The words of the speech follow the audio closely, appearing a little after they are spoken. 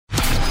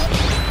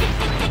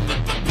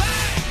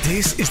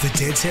This is the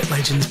Dead Set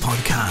Legends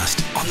podcast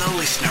on the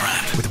Listener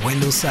app with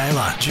Wendell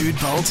Saylor, Jude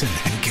Bolton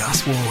and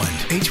Gus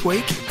Warland. Each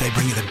week, they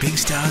bring you the big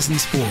stars in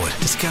sport,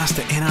 discuss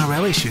the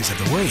NRL issues of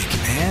the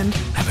week and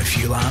have a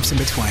few laughs in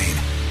between.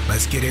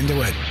 Let's get into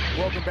it.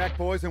 Welcome back,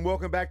 boys, and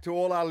welcome back to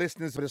all our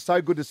listeners. It's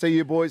so good to see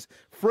you, boys.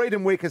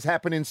 Freedom Week has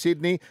happened in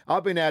Sydney.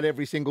 I've been out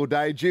every single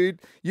day. Jude,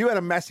 you had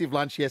a massive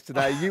lunch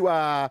yesterday. You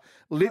are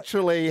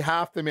literally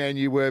half the man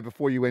you were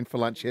before you went for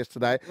lunch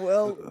yesterday.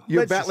 Well,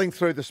 you're battling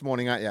through this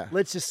morning, aren't you?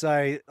 Let's just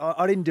say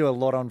I didn't do a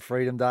lot on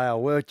Freedom Day. I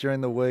worked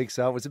during the week,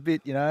 so it was a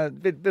bit, a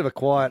bit of a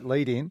quiet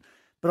lead-in.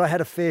 But I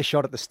had a fair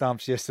shot at the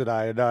stumps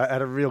yesterday and I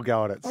had a real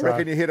go at it. I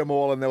reckon you hit them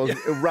all and there was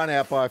a run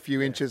out by a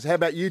few inches. How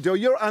about you, Dill?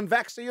 You're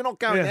unvaxxed, so you're not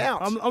going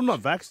out. I'm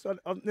not vaxxed.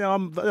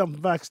 I'm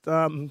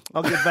vaxxed.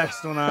 I'll get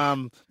vaxxed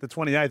on the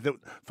 28th.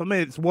 For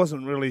me, I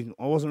wasn't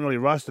really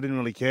rushed. I didn't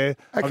really care. Okay.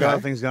 I've got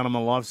other things going on in my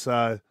life,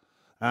 so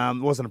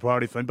it wasn't a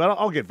priority for me. But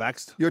I'll get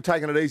vaxxed. You're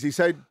taking it easy.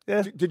 So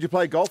did you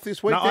play golf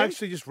this week? No, then? I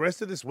actually just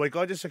rested this week.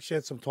 I just actually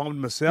had some time to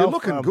myself. You're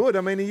looking good.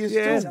 I mean, are you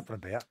still up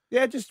and about?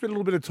 Yeah, just a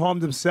little bit of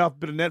time to myself, a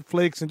bit of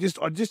Netflix, and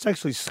I just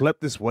actually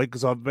slept this week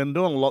because I've been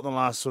doing a lot in the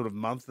last sort of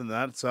month and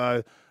that.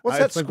 So what's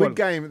that Squid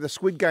Game? The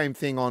Squid Game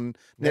thing on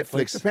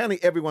Netflix.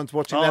 Apparently, everyone's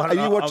watching that. Are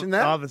you watching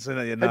that? I haven't seen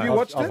it yet. No. Have you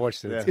watched it? I've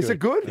watched it. Is it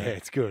good? Yeah,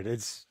 it's good.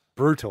 It's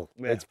brutal.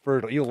 Yeah. It's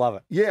brutal. You'll love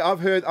it. Yeah, I've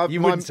heard. You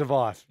wouldn't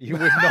survive. You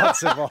would not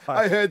survive.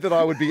 I heard that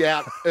I would be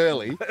out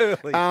early.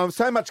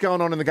 So much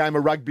going on in the game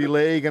of rugby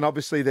league, and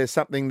obviously there's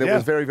something that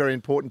was very, very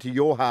important to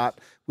your heart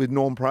with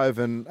Norm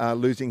Provan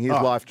losing his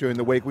life during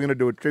the week. We're going to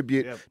do a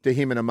tribute to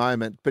him in a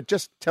moment, but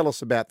just tell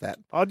us about that.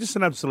 Oh, just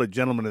an absolute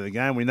gentleman of the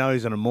game. We know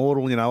he's an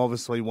immortal,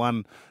 obviously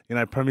won,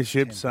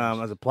 premierships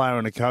as a player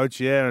and a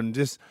coach, and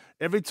just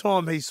every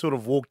time he sort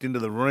of walked into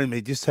the room,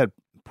 he just had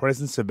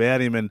presence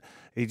about him, and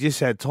he just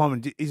had time.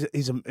 And he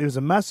was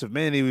a massive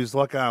man. He was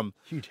like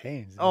huge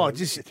hands. Oh,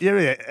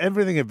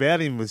 everything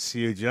about him was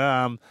huge.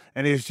 And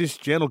he was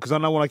just gentle. Because I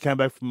know when I came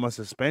back from my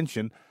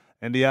suspension,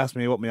 and he asked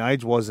me what my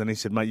age was, and he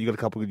said, "Mate, you got a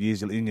couple of good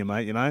years in you,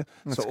 mate."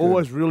 That's so good.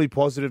 Always really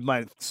positive,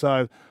 mate.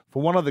 So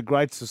for one of the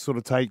greats to sort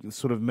of take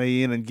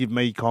me in and give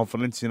me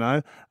confidence,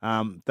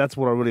 that's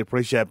what I really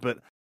appreciate. But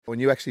when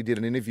you actually did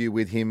an interview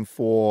with him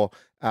for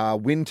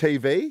Win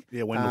TV,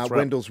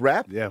 Wendell's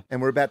Rap,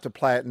 and we're about to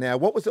play it now.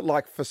 What was it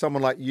like for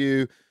someone like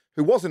you,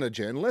 who wasn't a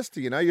journalist,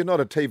 you're not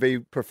a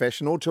TV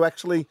professional, to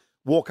actually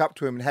walk up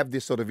to him and have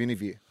this sort of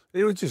interview?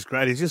 It was just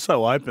great. He's just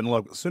so open.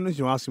 Like, as soon as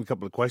you ask him a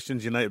couple of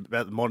questions,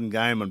 about the modern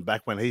game and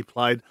back when he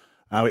played,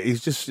 he's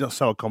just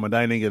so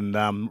accommodating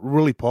and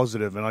really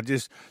positive. And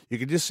you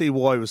could just see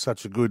why he was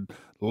such a good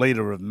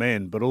leader of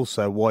men, but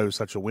also why he was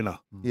such a winner.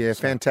 Yeah,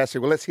 fantastic.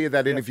 Well, let's hear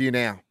that interview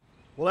now.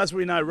 Well, as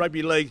we know,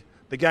 rugby league,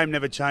 the game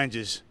never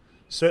changes.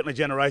 Certainly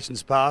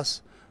generations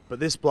pass, but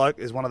this bloke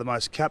is one of the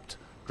most capped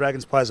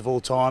Dragons players of all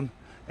time,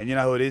 and you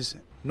know who it is?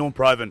 Norm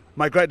Provan.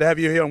 Mate, great to have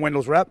you here on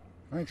Wendell's Rap.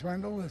 Thanks,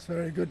 Wendell. It's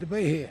very good to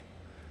be here.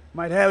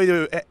 Mate, how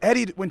do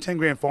you win 10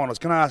 grand finals?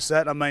 Can I ask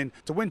that? I mean,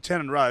 to win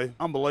 10 in a row,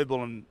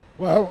 unbelievable. And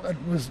Well, it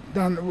was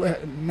done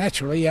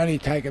naturally. You only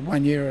take it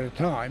 1 year at a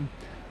time,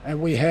 and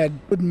we had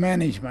good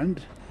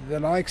management. The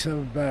likes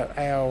of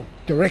our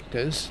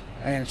directors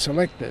and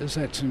selectors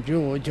at St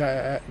George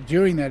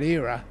during that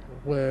era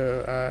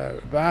were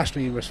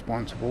vastly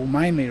responsible,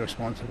 mainly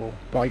responsible,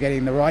 by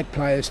getting the right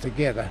players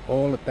together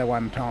all at the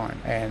one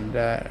time. And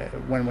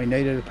when we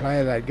needed a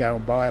player, they'd go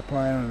and buy a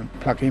player and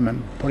pluck him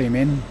and put him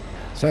in.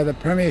 So the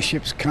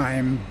premierships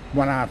came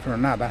one after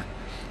another.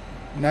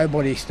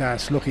 Nobody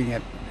starts looking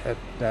at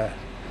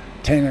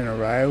 10 in a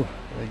row.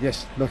 They're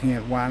just looking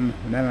at one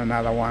and then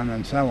another one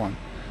and so on.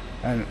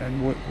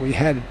 And we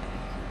had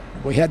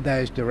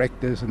those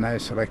directors and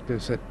those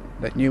selectors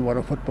that knew what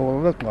a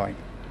footballer looked like.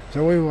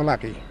 So we were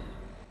lucky.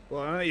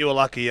 Well, I know you were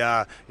lucky.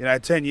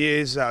 10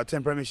 years, 10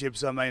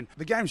 premierships. I mean,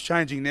 the game's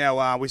changing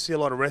now. We see a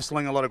lot of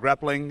wrestling, a lot of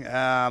grappling.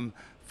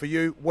 For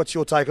you, what's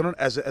your take on it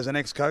as an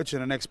ex-coach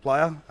and an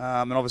ex-player,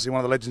 and obviously one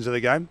of the legends of the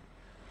game?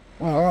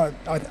 Well,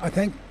 I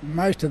think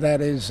most of that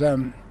is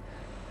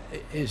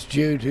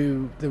due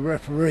to the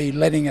referee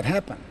letting it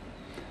happen.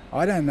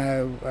 I don't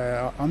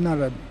know. I'm not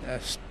a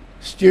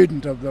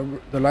student of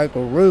the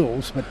local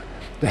rules, but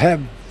to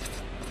have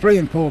 3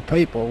 and 4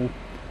 people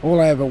all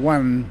over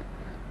one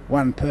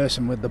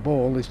person with the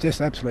ball is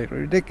just absolutely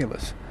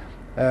ridiculous.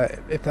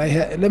 If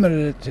they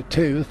limited it to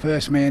 2, the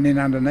first man in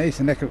underneath,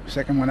 the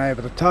second one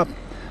over the top,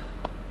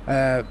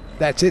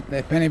 that's it.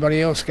 If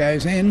anybody else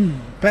goes in,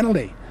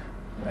 penalty.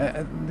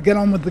 Get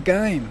on with the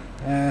game.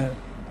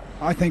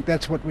 I think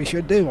that's what we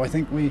should do. I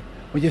think we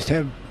just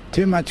have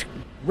too much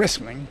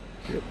wrestling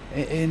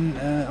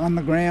on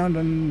the ground,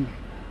 and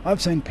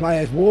I've seen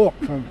players walk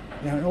for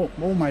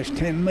almost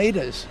 10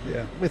 metres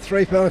with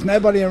 3 fellas,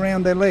 nobody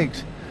around their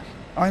legs.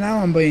 I know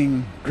I'm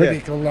being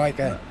critical like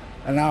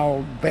an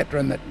old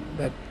veteran that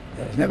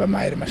has never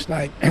made a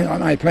mistake. I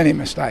made plenty of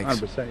mistakes.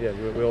 100%, yeah,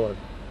 we all have.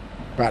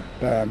 But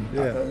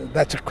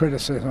that's a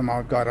criticism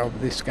I've got of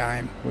this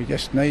game. We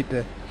just need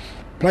to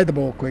play the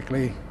ball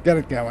quickly, get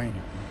it going.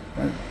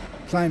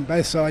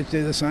 Both sides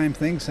do the same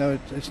thing, so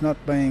it's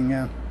not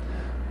being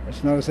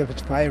It's not as if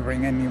it's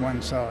favouring any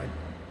one side.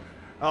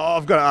 Oh,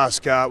 I've got to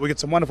ask. We got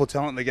some wonderful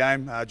talent in the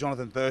game.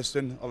 Jonathan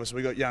Thurston. Obviously,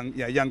 we got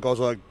young guys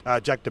like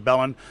Jack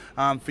DeBellin.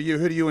 For you,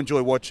 who do you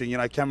enjoy watching? You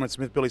know, Cameron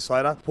Smith, Billy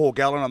Slater, Paul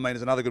Gallen. I mean,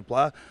 is another good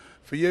player.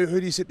 For you, who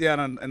do you sit down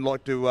and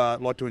like to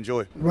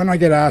enjoy? When I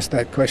get asked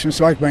that question, it's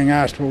like being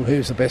asked, well,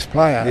 who's the best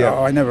player? Yeah.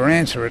 I never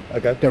answer it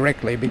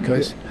directly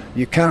because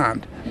you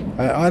can't.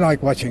 I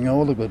like watching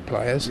all the good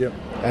players,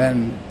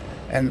 and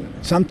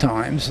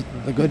sometimes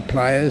the good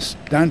players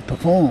don't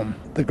perform.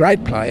 The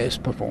great players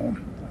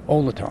perform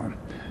all the time.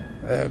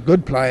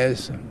 Good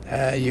players,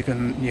 you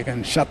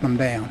can shut them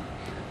down,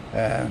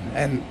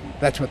 and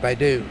that's what they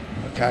do.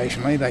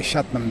 Occasionally, they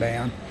shut them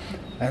down,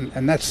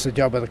 and that's the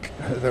job of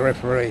the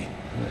referee.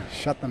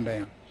 Shut them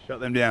down. Shut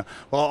them down.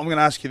 Well, I'm going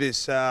to ask you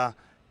this. How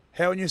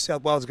are New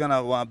South Wales going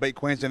to beat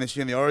Queensland this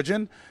year in the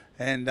Origin?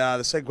 And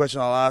the second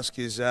question I'll ask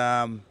is,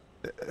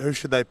 who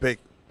should they pick?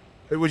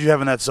 Who would you have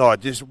on that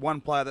side? Just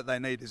one player that they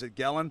need. Is it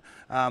Gallen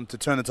to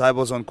turn the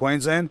tables on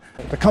Queensland?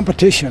 The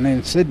competition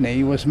in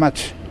Sydney was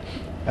much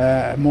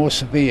more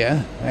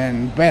severe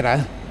and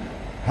better,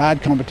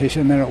 hard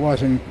competition than it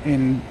was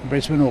in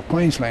Brisbane or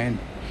Queensland.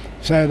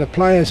 So the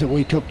players that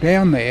we took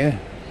down there,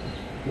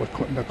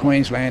 the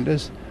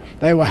Queenslanders,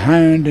 they were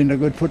honed into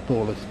good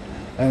footballers,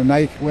 and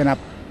they went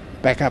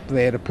back up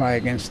there to play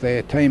against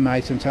their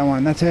teammates and so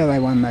on. That's how they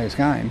won those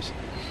games.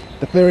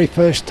 The very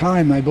first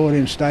time they brought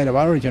in State of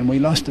Origin, we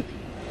lost it.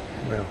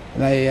 Well,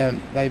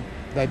 they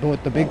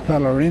brought the big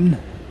fella in,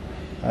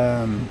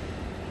 and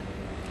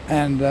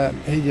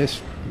he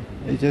just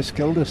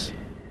killed us.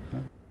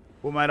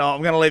 Well, mate,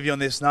 I'm going to leave you on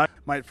this note.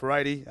 Mate, for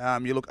 80,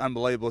 you look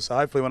unbelievable. So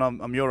hopefully when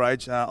I'm your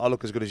age, I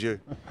look as good as you.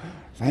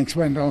 Thanks,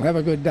 Wendell. Have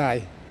a good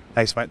day.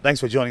 Thanks, mate. Thanks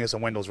for joining us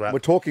on Wendell's Wrap. We're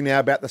talking now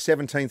about the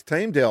 17th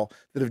team, Del,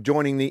 that have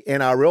joining the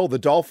NRL, the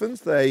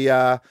Dolphins. They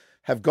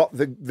have got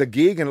the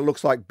gig, and it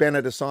looks like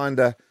Bennett has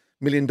signed a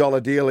 $1 million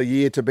deal a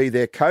year to be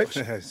their coach.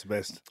 It's the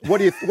best. What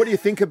do you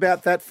think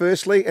about that,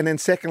 firstly? And then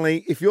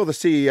secondly, if you're the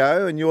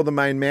CEO and you're the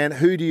main man,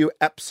 who do you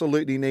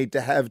absolutely need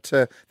to have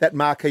to that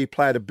marquee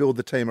player to build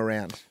the team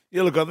around?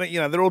 Yeah, look, I think,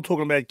 they're all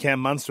talking about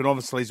Cam Munster, and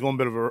obviously he's gone a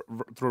bit of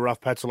through a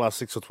rough patch the last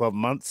 6 or 12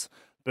 months.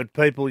 But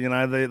people, they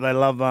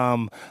love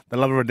a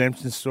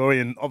redemption story,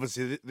 and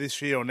obviously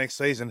this year or next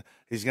season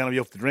he's going to be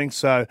off the drink.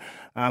 So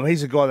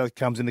he's a guy that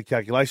comes into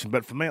calculation.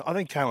 But for me, I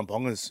think Kalen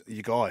Ponga's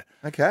your guy.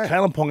 Okay,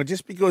 Kalen Ponga,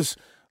 just because,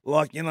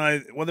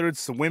 whether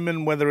it's the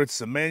women, whether it's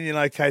the men,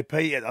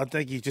 KP, I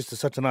think he's just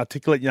such an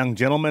articulate young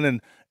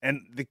gentleman,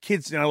 and the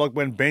kids, like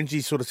when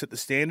Benji sort of set the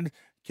standard,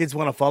 kids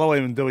want to follow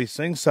him and do his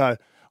thing. So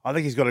I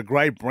think he's got a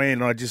great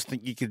brand, and I just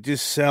think you could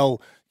just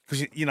sell.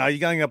 Because, you're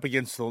going up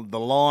against the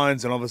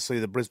Lions and obviously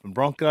the Brisbane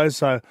Broncos,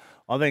 so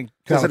I think...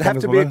 Does it have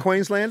to be a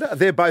Queenslander?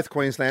 They're both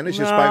Queenslanders.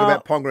 You spoke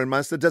about Ponga and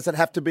Munster. Does it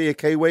have to be a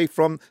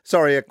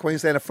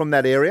Queenslander from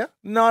that area?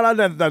 No, I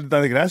don't think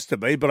it has to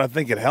be, but I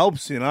think it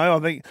helps, I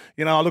think,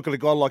 I look at a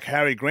guy like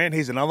Harry Grant,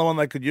 he's another one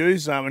they could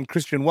use, and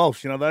Christian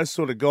Welsh, those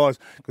sort of guys,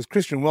 because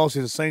Christian Welsh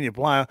is a senior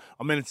player.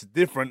 I mean, it's a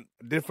different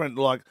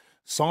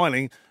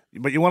signing,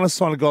 but you want to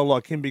sign a guy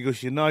like him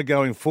because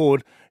going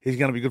forward, he's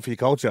going to be good for your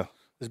culture.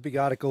 There's a big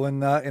article in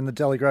the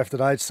Telegraph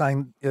today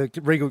saying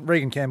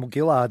Regan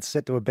Campbell-Gillard's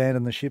set to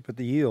abandon the ship at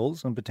the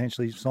Eels and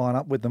potentially sign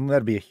up with them.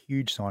 That'd be a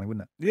huge signing,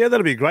 wouldn't it? Yeah,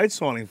 that'd be a great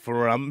signing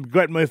for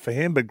great move for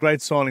him, but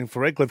great signing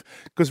for Redcliffe,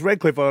 because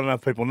Redcliffe, I don't know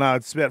if people know,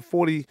 it's about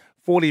 40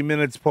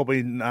 minutes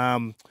probably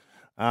north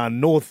of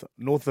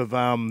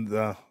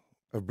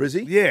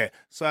Brizzy. Yeah,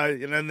 so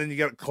and then you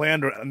got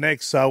Clounder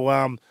next,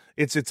 so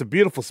it's a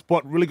beautiful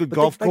spot, really good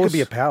golf course. They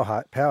could be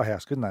a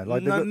powerhouse, couldn't they?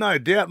 No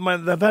doubt,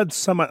 mate. They've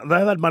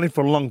had money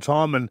for a long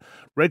time, and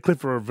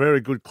Redcliffe are a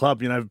very good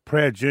club.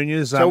 Proud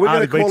juniors. So we're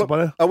going to call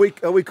it.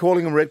 Are we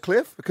calling them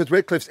Redcliffe because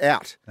Redcliffe's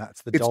out? No,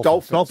 it's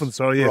Dolphins. Dolphins.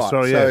 Sorry, yeah, right.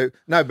 sorry, yeah. So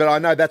no, but I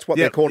know that's what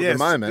they're called at the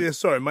moment. Yeah,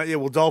 sorry, mate. Yeah,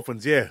 well,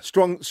 Dolphins. Yeah,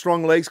 strong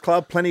leagues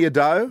club, plenty of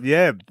dough.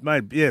 Yeah,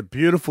 mate. Yeah,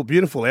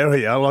 beautiful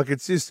area. Like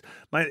it's just,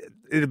 mate.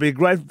 It'd be a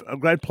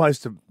great place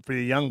to be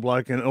a young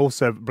bloke and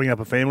also bring up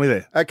a family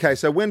there. Okay,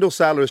 so Wendell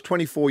Saylor is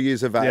 24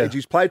 years of age. Yeah.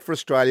 He's played for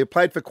Australia,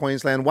 played for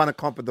Queensland, won a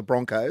comp at the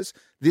Broncos.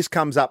 This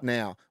comes up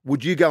now.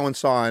 Would you go and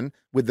sign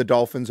with the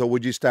Dolphins, or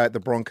would you stay at the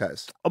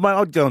Broncos? Oh, mate,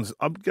 I'd go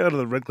to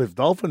the Redcliffe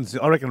Dolphins.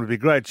 I reckon it would be a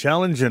great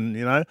challenge, and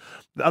I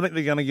think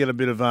they're going to get a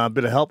bit of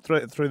help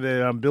through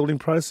their building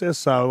process.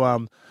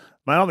 So.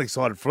 Mate, I'm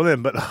excited for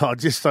them, but I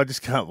just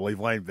can't believe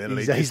Wayne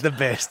Bennett. He's the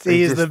best.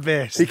 He is the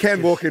best. He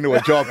can walk into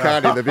a job,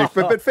 can't he?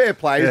 But fair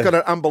play. He's got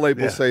an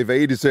unbelievable CV.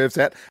 He deserves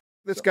that.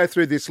 Let's go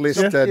through this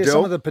list, Dill.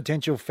 Some of the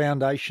potential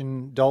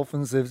foundation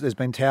Dolphins, there's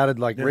been touted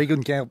like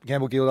Regan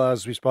Campbell-Gillard,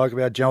 as we spoke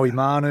about, Joey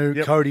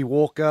Manu, Cody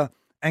Walker,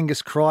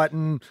 Angus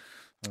Crichton.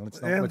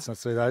 Let's not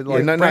see those.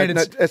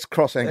 Let's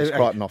cross Angus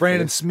Crichton off.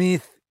 Brandon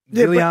Smith.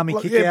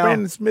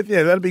 Brandon Smith.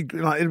 Yeah, it'd be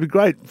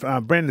great.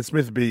 Brandon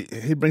Smith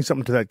he'd bring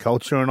something to that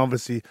culture, and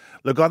obviously,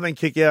 look, I think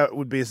kick out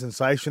would be a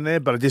sensation there,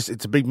 but it's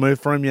a big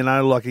move for him.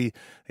 Like he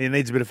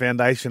needs a bit of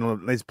foundation, or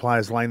needs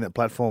players laying that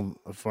platform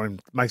for him.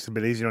 Makes it a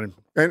bit easier on him.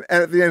 And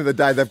at the end of the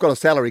day, they've got a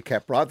salary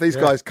cap, right? These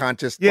guys can't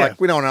just, like,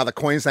 we don't want another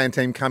Queensland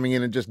team coming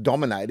in and just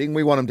dominating.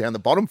 We want them down the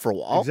bottom for a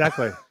while.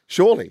 Exactly.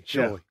 Surely.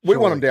 We want them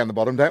Surely. down the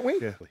bottom, don't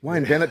we? Yeah.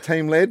 Wayne Bennett,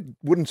 team-led,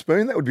 wooden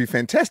spoon, that would be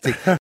fantastic.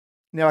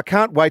 Now, I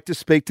can't wait to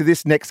speak to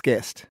this next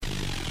guest.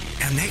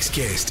 Our next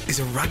guest is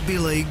a rugby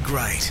league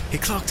great. He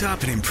clocked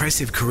up an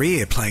impressive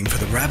career playing for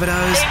the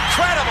Rabbitohs.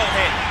 Incredible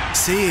hit.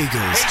 Sea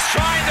Eagles. He's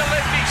trying to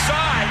lift his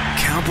side.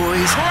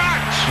 Cowboys.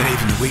 Crunch. And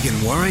even the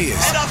Wigan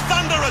Warriors. And a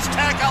thunderous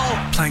tackle.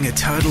 Playing a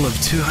total of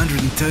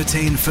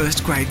 213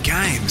 first-grade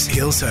games. He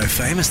also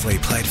famously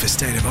played for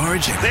State of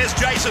Origin. There's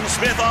Jason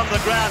Smith on the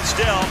ground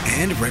still.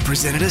 And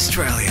represented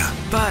Australia.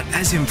 But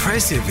as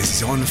impressive as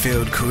his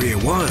on-field career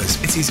was,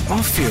 it's his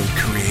off-field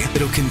career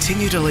that'll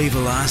continue to leave a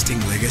lasting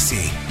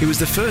legacy. He was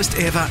the first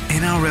ever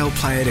NRL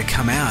player to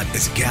come out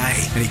as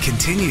gay, and he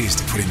continues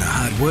to put in the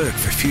hard work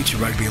for future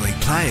rugby league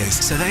players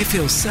so they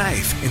feel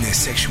safe in their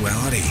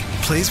sexuality.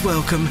 Please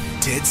welcome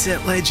Dead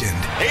Set legend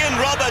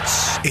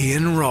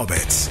Ian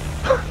Roberts.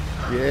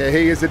 Yeah,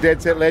 he is a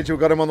Dead Set legend.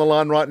 We've got him on the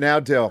line right now,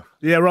 Del.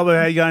 Yeah, Robert,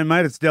 how you going,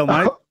 mate? It's Del,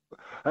 mate.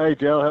 Hey,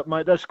 Del,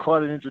 mate, that's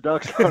quite an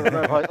introduction.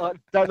 I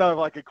don't know if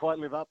I could quite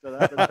live up to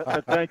that,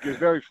 but thank you. It's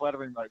very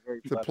flattering, mate.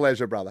 It's a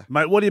pleasure, brother.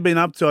 Mate, what have you been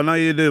up to? I know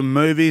you're doing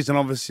movies, and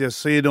obviously I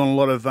see you doing a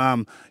lot of,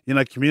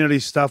 community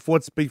stuff.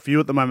 What's big for you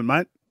at the moment,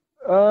 mate?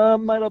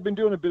 Mate, I've been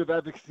doing a bit of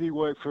advocacy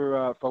work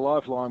for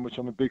Lifeline, which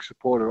I'm a big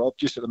supporter of.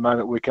 Just at the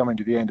moment, we're coming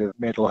to the end of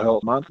Mental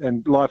Health Month,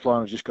 and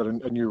Lifeline has just got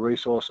a new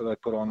resource that they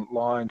put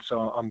online, so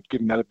I'm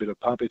giving that a bit of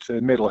pump. It's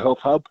a mental health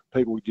hub.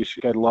 People just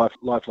go to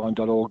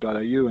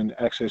lifeline.org.au and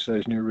access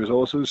those new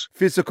resources.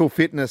 Physical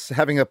fitness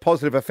having a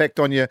positive effect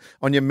on your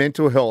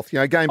mental health. You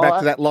know, going back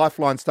to that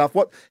Lifeline stuff,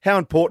 how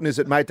important is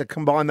it, mate, to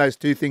combine those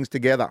two things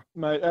together?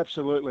 Mate,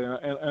 absolutely,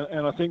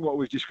 and I think what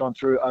we've just gone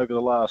through over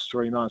the last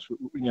 3 months,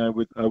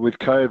 with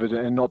COVID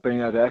and not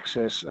being able to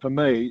access, for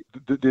me,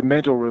 the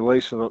mental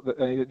release,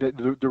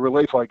 the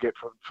relief I get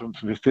from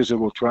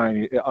physical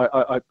training,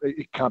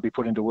 it can't be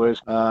put into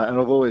words. And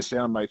I've always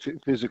found, mate,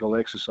 physical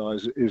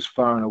exercise is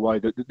far and away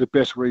the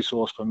best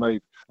resource for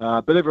me.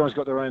 But everyone's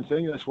got their own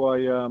thing. That's why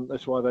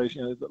those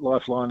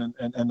Lifeline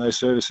and those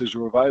services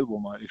are available,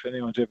 mate. If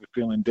anyone's ever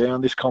feeling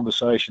down, this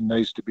conversation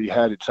needs to be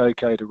had. It's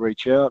okay to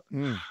reach out.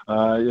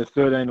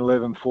 13,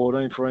 11,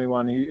 14 for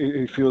anyone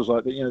who feels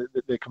like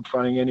that they're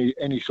confronting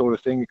any sort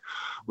of thing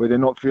where they're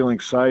not feeling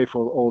safe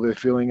or they're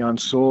feeling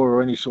unsure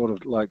or any sort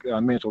of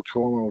mental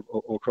trauma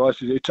or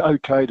crisis. It's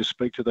okay to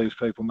speak to these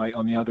people, mate,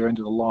 on the other end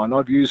of the line.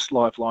 I've used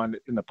Lifeline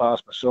in the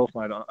past myself,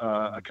 mate,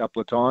 a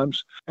couple of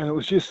times, and it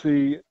was just for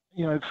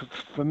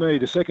me,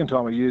 the second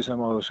time I used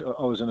them, I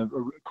was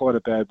in quite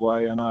a bad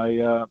way, and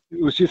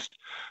it was just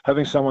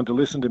having someone to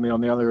listen to me on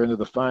the other end of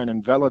the phone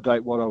and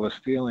validate what I was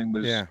feeling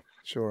was. Yeah,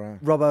 sure.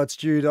 Robbo, it's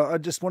Jude. I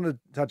just wanted to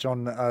touch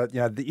on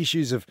the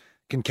issues of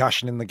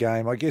concussion in the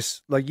game. I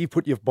guess you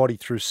put your body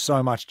through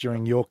so much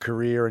during your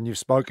career, and you've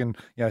spoken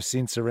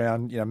since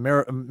around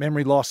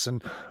memory loss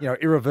and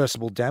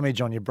irreversible damage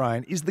on your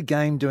brain. Is the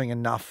game doing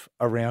enough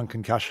around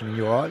concussion in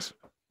your eyes?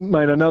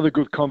 Mate, another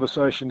good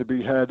conversation to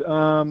be had.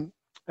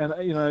 And,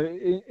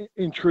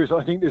 in truth,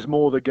 I think there's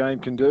more the game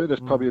can do. That's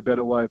probably a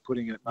better way of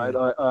putting it, mate.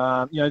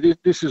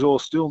 This is all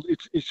still,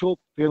 it's all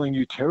fairly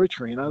new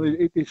territory.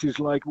 This is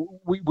like,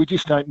 we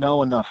just don't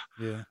know enough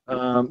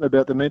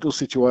about the mental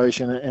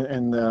situation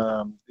and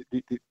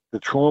the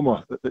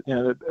trauma.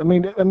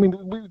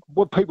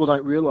 What people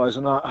don't realise,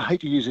 and I hate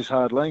to use this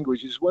hard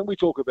language, is when we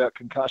talk about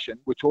concussion,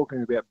 we're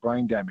talking about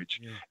brain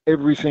damage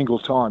every single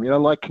time.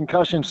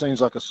 Concussion seems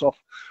like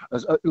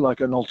like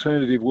an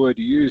alternative word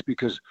to use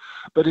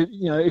but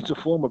it's a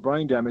form of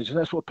brain damage, and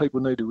that's what people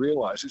need to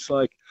realise. It's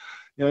like,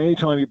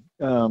 anytime you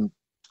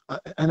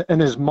and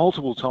there's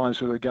multiple times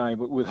through the game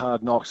with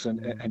hard knocks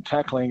and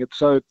tackling it.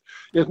 So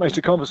it's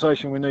a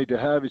conversation we need to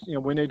have.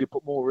 We need to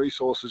put more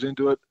resources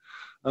into it.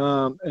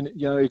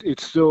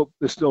 There's still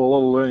a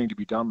lot of learning to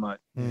be done, mate.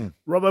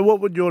 Robbo,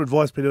 what would your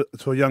advice be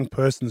to a young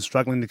person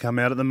struggling to come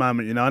out at the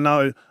moment? I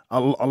know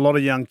a lot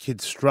of young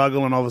kids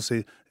struggle, and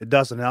obviously it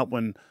doesn't help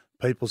when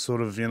people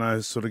sort of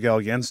go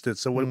against it.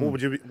 So what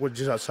would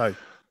you say?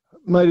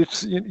 Mate,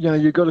 it's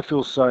you've got to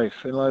feel safe,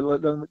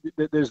 and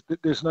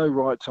there's no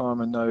right time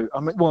and no.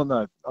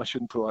 No, I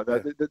shouldn't put it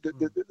like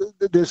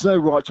that. There's no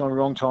right time,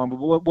 wrong time. But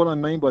what I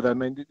mean by that,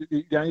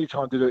 the only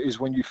time to do it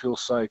is when you feel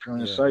safe. You're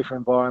in a safer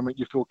environment,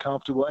 you feel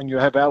comfortable, and you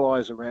have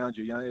allies around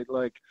you.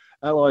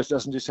 Allies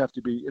doesn't just have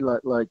to be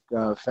like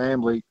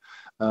family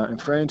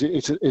and friends.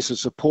 It's a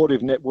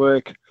supportive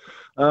network.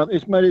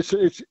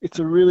 It's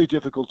a really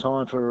difficult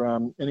time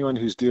for anyone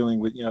who's dealing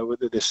with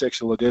with their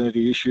sexual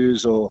identity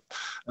issues or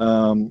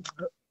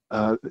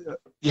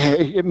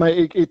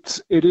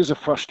it is a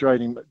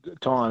frustrating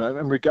time,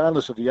 and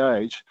regardless of the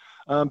age,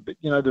 but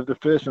the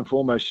first and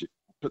foremost,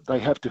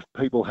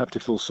 people have to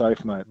feel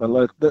safe, mate.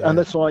 And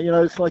that's why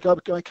it's like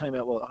I came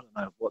out, well,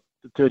 I don't know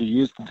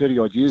 30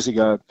 odd years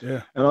ago,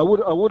 and I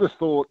would have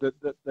thought that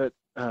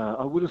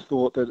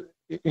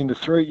in the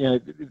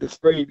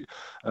three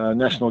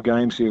national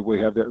games here we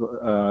have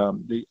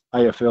the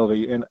AFL,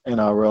 the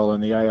NRL,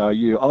 and the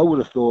ARU. I would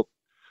have thought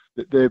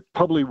there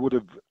probably would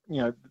have,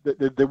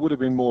 there would have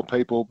been more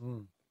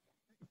people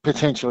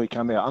potentially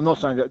come out. I'm not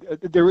saying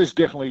that there is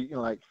definitely,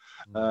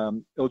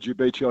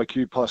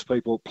 LGBTIQ plus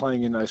people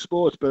playing in those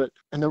sports,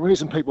 and the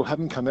reason people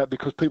haven't come out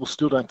because people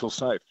still don't feel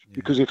safe.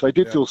 Because if they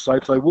did feel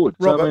safe, they would.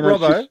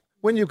 Robbo,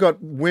 when you've got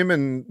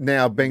women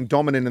now being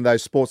dominant in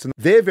those sports and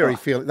they're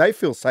they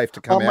feel safe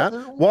to come out.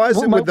 Why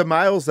is it with the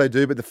males they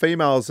do, but the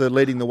females are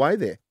leading the way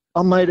there?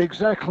 Oh, mate,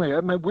 exactly.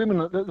 I mean,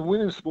 the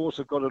women's sports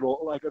have got it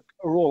all. Like,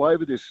 are all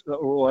over this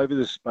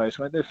space,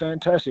 mate. They're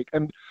fantastic,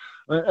 and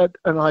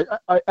I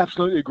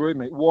absolutely agree,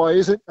 mate. Why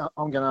is it?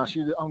 I'm going to ask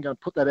you. I'm going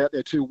to put that out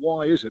there too.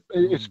 Why is it?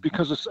 It's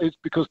because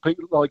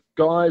people like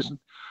guys.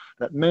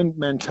 That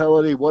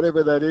mentality,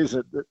 whatever that is,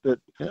 that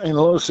in a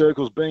lot of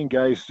circles, being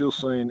gay is still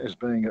seen as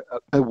being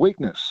a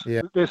weakness.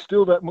 Yeah. We're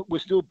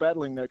still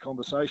battling that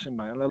conversation,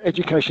 man.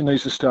 Education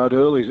needs to start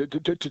early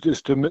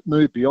to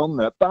move beyond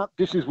that. But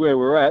this is where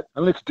we're at,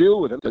 and let's deal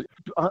with it.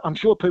 I'm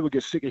sure people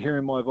get sick of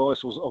hearing my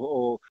voice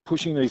or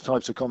pushing these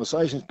types of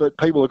conversations, but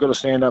people have got to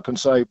stand up and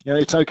say,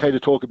 it's okay to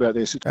talk about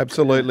this.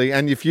 Absolutely.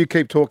 And if you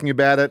keep talking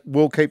about it,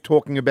 we'll keep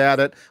talking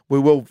about it. We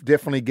will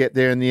definitely get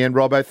there in the end.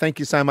 Robbo, thank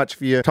you so much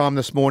for your time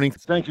this morning.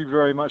 Thank you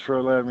very much for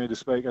allowing me to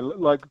speak. And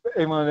like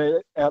anyone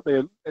out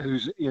there who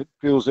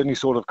feels any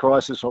sort of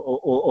crisis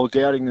or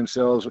doubting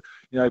themselves,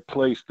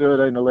 please,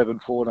 13,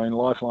 11, 14,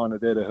 Lifeline are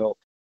there to help.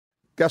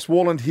 Gus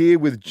Warland here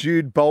with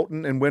Jude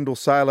Bolton and Wendell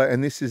Saylor,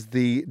 and this is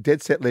the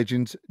Dead Set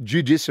Legends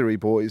Judiciary,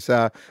 boys.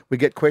 We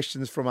get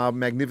questions from our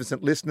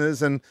magnificent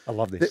listeners, and I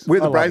love this. We're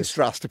the brains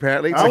trust,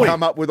 apparently, to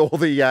come up with all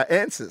the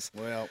answers.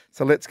 Well,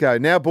 so let's go.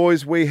 Now,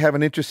 boys, we have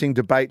an interesting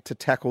debate to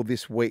tackle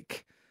this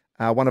week.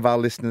 One of our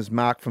listeners,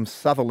 Mark from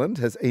Sutherland,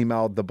 has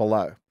emailed the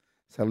below.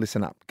 So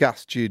listen up.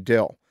 Gus, Jude,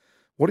 Dell,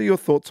 what are your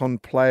thoughts on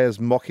players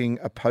mocking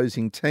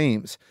opposing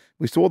teams?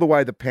 We saw the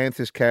way the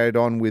Panthers carried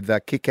on with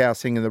Kickow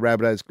singing the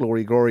Rabbitohs'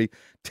 Glory Glory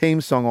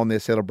team song on their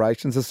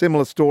celebrations. A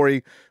similar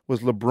story was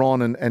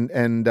LeBron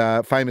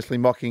and famously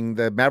mocking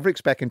the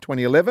Mavericks back in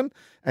 2011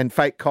 and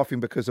fake coughing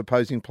because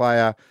opposing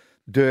player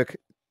Dirk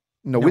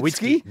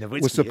Nowitzki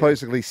was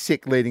supposedly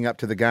sick leading up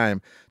to the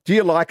game. Do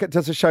you like it?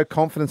 Does it show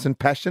confidence and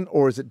passion,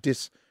 or is it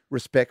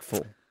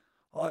disrespectful?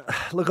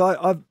 Look,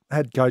 I've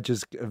had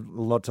coaches a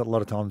lot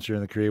of times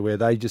during the career where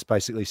they just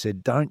basically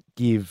said, don't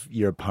give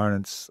your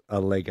opponents a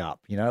leg up.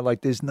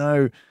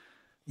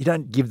 You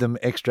don't give them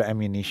extra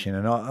ammunition.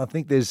 And I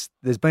think there's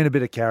been a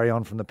bit of carry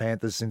on from the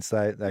Panthers since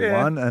they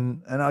won.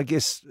 And I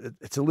guess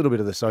it's a little bit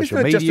of the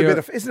social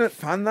media. Isn't it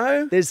fun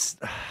though?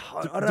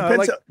 I don't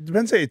know.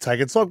 Depends how you take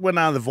it. It's like when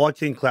the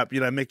Viking clap,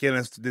 Mick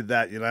Ennis did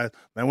that,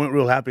 they weren't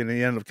real happy and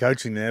he ended up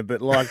coaching there.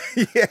 But like,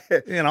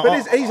 But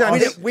he's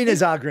only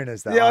winners are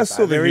grinners though. Yeah, I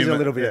saw there is a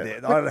little bit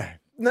of that.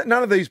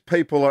 None of these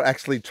people are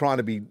actually trying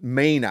to be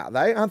mean, are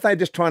they? Aren't they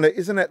just trying to,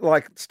 isn't it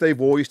like Steve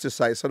Waugh used to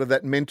say, sort of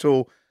that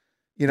mental,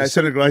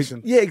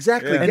 disintegration. Yeah,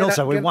 exactly. Yeah. And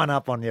also, we won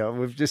up on you.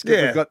 We've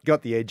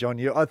got the edge on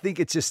you. I think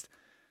it's just,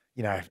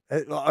 in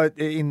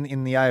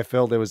the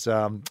AFL, there was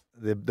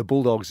the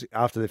Bulldogs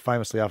after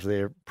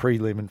their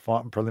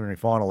preliminary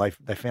final,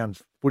 they found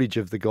footage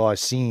of the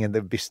guys singing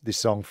this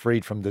song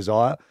 "Freed from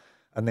Desire,"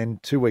 and then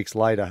 2 weeks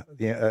later,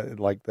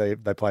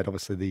 they played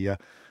obviously the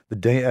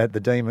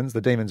Demons.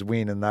 The Demons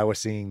win, and they were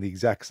singing the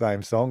exact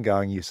same song,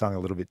 going, "You sung a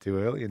little bit too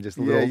early," and just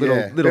a little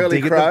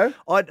dig at them.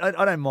 I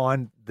don't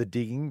mind the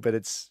digging, but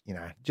it's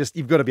just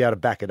you've got to be able to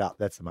back it up.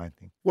 That's the main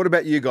thing. What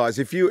about you guys?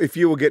 If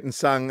you were getting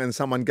sung and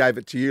someone gave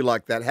it to you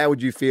like that, how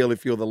would you feel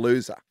if you're the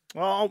loser?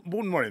 Well,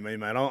 wouldn't worry me,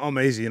 mate. I'm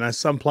easy.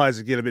 Some players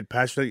that get a bit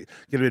passionate,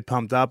 get a bit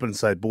pumped up, and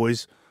say,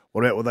 "Boys,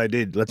 what about what they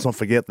did? Let's not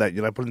forget that."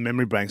 Put in the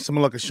memory bank.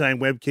 Someone like a Shane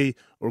Webke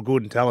or a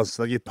Gordon Tallis,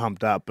 they get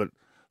pumped up, but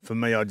for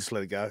me, I just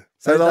let it go.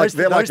 So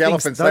they're like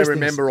elephants. They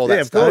remember all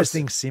that stuff. Those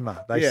things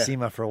simmer. They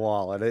simmer for a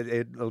while, and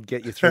it'll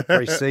get you through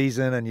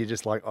pre-season, and you're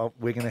just like, oh,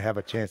 we're going to have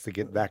a chance to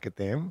get back at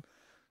them.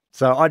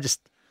 So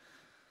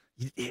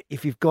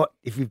if you've got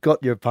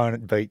your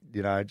opponent beat,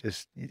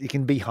 you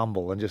can be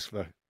humble and just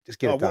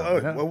get it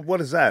done. Well,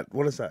 what is that?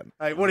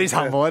 Hey, what is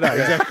humble? I know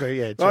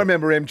exactly. Yeah, I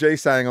remember MG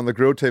saying on the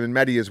grill team, and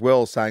Matty as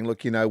well, saying,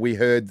 "Look, we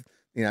heard,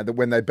 that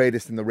when they beat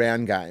us in the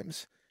round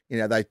games."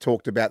 They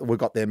talked about we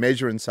got their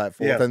measure and so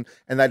forth,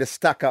 and they just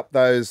stuck up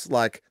those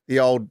like the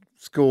old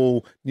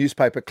school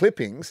newspaper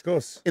clippings, of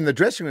course, in the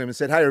dressing room and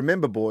said, "Hey,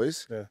 remember,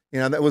 boys,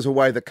 that was a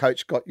way the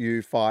coach got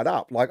you fired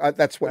up." Like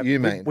that's what you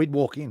mean. We'd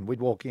walk in,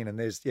 and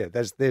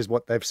there's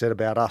what they've said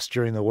about us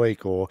during the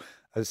week, or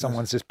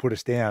someone's just put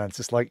us down. It's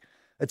just like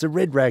it's a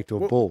red rag to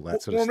a bull.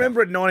 That sort of stuff.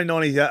 Remember at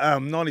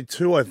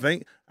 92, I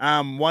think,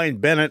 Wayne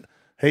Bennett.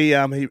 He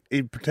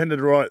pretended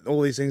to write all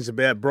these things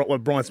about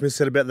what Brian Smith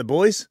said about the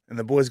boys, and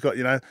the boys got,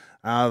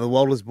 the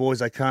Walters boys,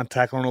 they can't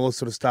tackle and all this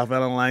sort of stuff.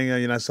 Alan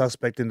Langer,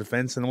 suspect in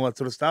defence and all that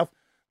sort of stuff.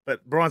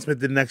 But Brian Smith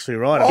didn't actually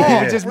write it.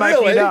 Oh, just really?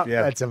 making it up.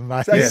 Yeah. That's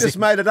amazing. So he just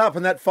made it up,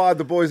 and that fired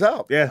the boys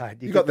up. Yeah,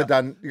 you got the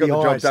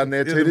job done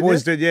there too. The didn't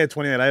boys you? did.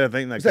 28-8, I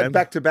think. Was that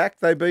back to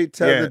back? They beat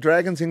the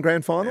Dragons in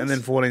grand finals, and then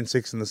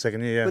 14-6 in the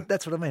second year. Yeah. But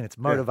that's what I mean. It's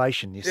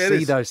motivation. You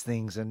see those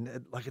things,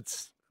 and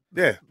it's.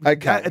 Yeah.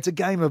 Okay. It's a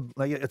game of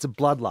it's a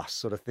bloodlust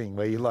sort of thing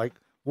where you're like,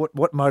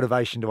 what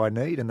motivation do I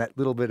need? And that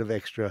little bit of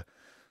extra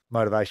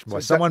motivation by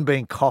someone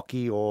being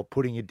cocky or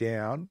putting you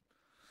down.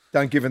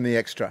 Don't give him the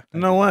extra.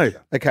 No way.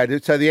 Okay,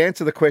 so the answer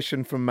to the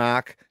question from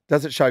Mark,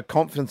 does it show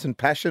confidence and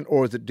passion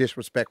or is it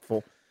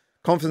disrespectful?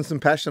 Confidence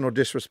and passion or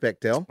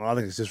disrespect, Del? I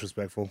think it's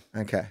disrespectful.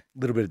 Okay. A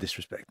little bit of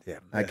disrespect, yeah.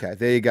 Okay,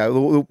 there you go.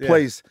 Well,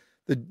 please,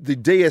 the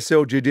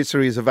DSL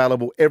Judiciary is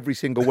available every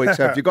single week.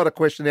 So if you've got a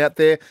question out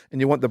there and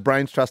you want the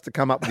Brains Trust to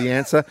come up with the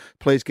answer,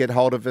 please get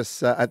hold of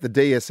us at the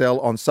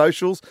DSL on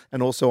socials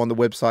and also on the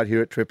website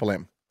here at Triple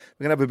M.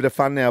 We're going to have a bit of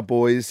fun now,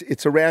 boys.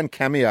 It's around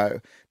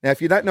Cameo. Now,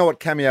 if you don't know what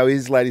Cameo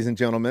is, ladies and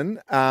gentlemen,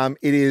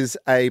 it is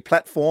a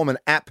platform, an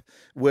app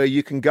where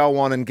you can go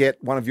on and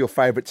get one of your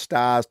favourite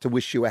stars to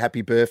wish you a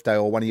happy birthday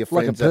or one of your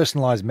friends. Like a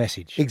personalised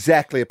message.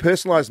 Exactly, a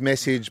personalised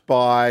message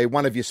by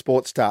one of your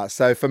sports stars.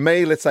 So for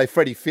me, let's say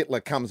Freddie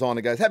Fittler comes on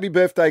and goes, happy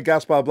birthday,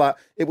 Gus, blah, blah.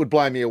 It would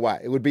blow me away.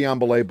 It would be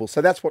unbelievable.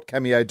 So that's what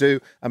Cameo do,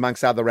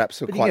 amongst other apps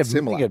that are quite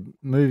similar. You get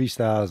movie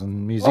stars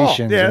and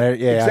musicians.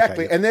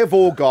 Exactly. Okay. And they've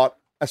all got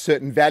a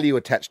certain value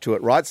attached to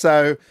it, right?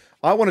 So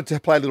I wanted to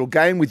play a little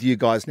game with you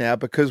guys now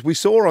because we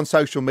saw on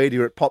social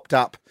media, it popped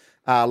up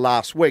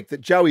last week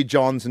that Joey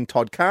Johns and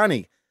Todd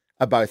Carney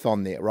are both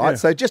on there, right? Yeah.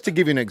 So just to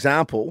give you an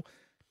example,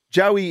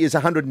 Joey is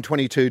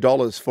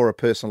 $122 for a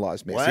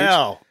personalised message.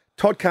 Wow.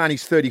 Todd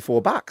Carney's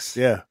 $34.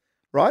 Yeah.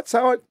 Right?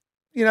 So,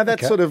 you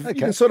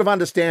can sort of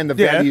understand the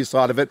value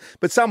side of it.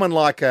 But someone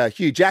like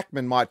Hugh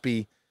Jackman might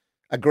be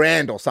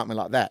 $1,000 or something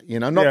like that,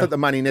 not that the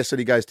money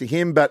necessarily goes to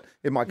him, but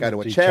it might go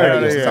to a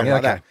charity or something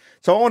like that.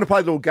 So I want to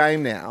play a little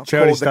game now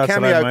called the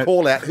Cameo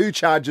Call Out. Who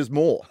charges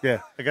more?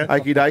 Yeah, okay.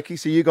 Okie dokie.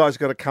 So you guys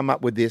got to come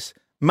up with this.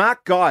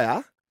 Mark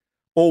Geyer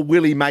or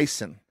Willie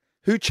Mason?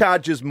 Who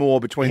charges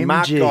more between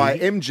Mark Geyer,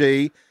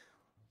 MG,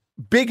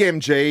 Big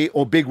MG,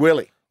 or Big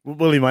Willie?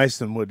 Willie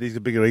Mason would. He's a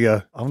bigger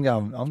ego. I'm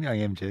going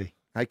MG.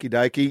 Okie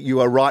dokie. You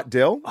are right,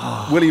 Del.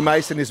 Willie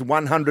Mason is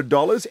 $100,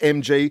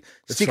 MG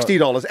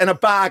 $60, and a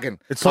bargain.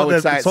 It's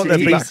like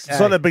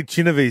that big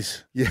chin of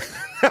his. Yeah.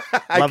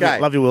 Okay.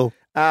 Love you, Will.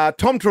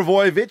 Tom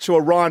Travojevic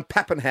or Ryan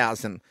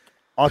Pappenhausen?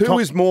 Who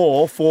is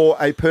more for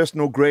a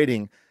personal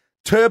greeting?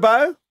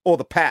 Turbo or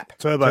the Pap?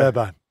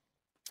 Turbo.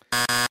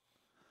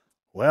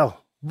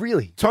 Well.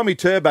 Really? Tommy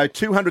Turbo,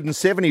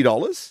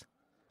 $270.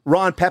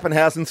 Ryan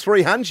Pappenhausen,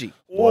 $300.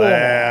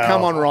 Wow.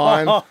 Come on,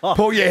 Ryan.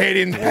 Pull your head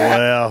in.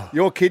 Wow.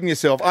 You're kidding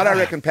yourself. I don't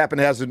reckon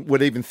Pappenhausen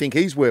would even think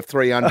he's worth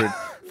 $300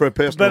 for a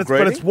personal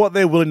greeting. But it's what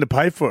they're willing to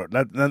pay for it.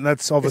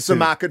 That's obviously... It's the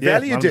market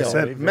value deal.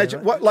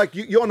 Imagine,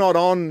 you're not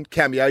on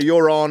Cameo,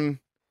 you're on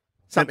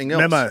something else.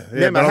 Memo.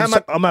 Yeah,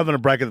 Memo. I'm having a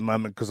break at the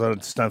moment because I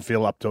just don't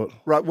feel up to it.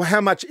 Right. Well,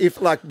 how much,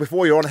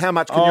 before you're on, how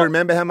much, can you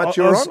remember how much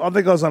you were on? I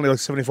think I was only like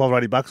 $75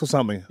 or $80 or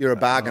something. You're a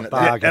bargain at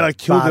that. And I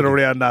killed it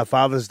around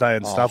Father's Day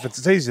and stuff.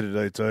 It's easy to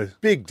do too.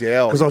 Big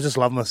deal. Because I was just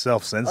loving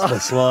myself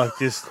senseless.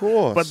 Of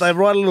course. But they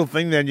write a little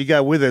thing there and you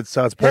go with it,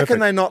 so it's perfect. How can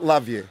they not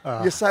love you?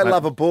 You're so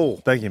lovable.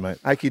 Thank you, mate.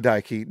 Okie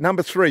dokie.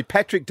 Number 3,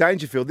 Patrick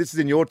Dangerfield. This is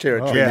in your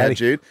territory now,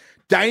 Jude.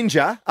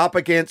 Danger up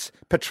against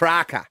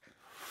Petrarca.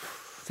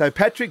 So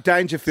Patrick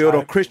Dangerfield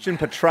or Christian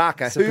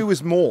Petrarca, who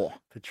was more?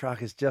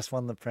 Petrarca's just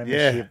won the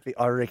premiership. Yeah.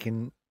 I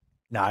reckon,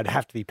 no, it'd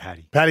have to be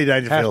Paddy. Paddy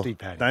Dangerfield. Have to be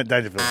Paddy.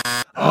 Dangerfield.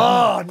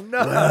 Oh,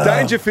 no. Wow.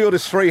 Dangerfield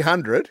is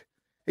 $300.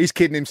 He's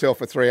kidding himself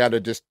for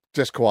 $300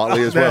 just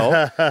quietly as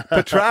well.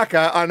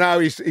 Petrarca, I know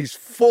he's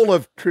full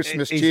of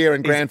Christmas cheer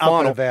and grand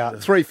final.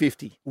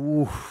 $350.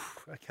 Ooh.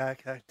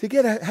 Okay. To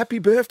get a happy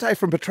birthday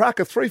from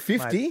Petrarca,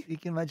 $350. Mate, you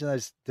can imagine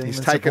those demon He's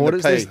taking the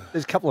supporters. pee.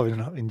 There's a couple of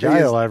them in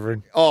jail over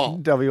in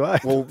WA.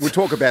 Well, we'll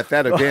talk about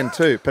that again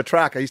too.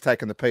 Petrarca, he's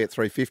taking the pee at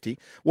 $350.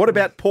 What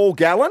about Paul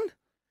Gallen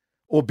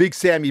or Big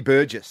Sammy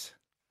Burgess?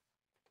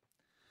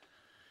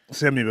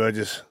 Sammy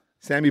Burgess.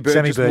 Sammy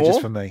Burgess more?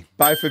 For me.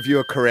 Both of you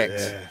are correct.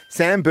 Yeah.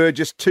 Sam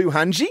Burgess,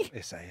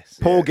 $200. SAS.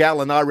 Paul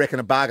Gallen, I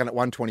reckon a bargain at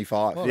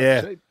 $125. Oh,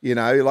 yeah. You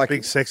know, like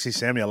big sexy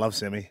Sammy. I love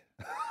Sammy.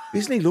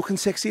 Isn't he looking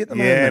sexy at the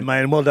moment? Yeah,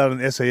 mate. And well done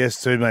in SAS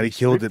too, mate. He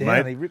killed it,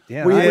 mate. He ripped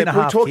down. We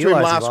talked to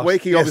him last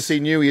week. He obviously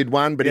knew he had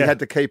won, but he had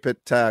to keep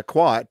it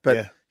quiet.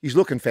 But he's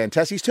looking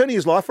fantastic. He's turning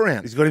his life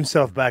around. He's got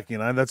himself back. You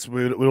know, that's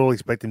we all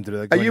expect him to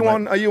do that.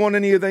 Are you on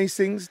any of these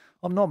things?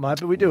 I'm not, mate,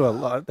 but we do a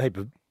lot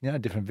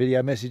of different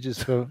video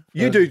messages for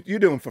you do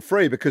them for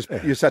free because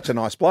you're such a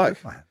nice bloke.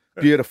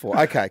 Beautiful.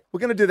 Okay, we're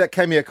going to do that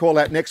Cameo call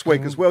out next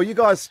week as well. You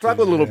guys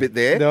struggled a little bit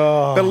there,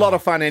 but a lot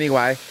of fun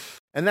anyway.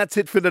 And that's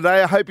it for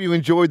today. I hope you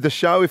enjoyed the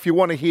show. If you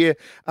want to hear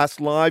us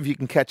live, you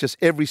can catch us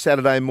every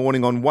Saturday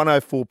morning on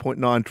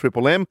 104.9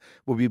 Triple M.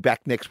 We'll be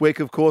back next week,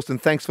 of course,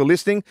 and thanks for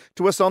listening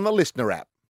to us on the Listener app.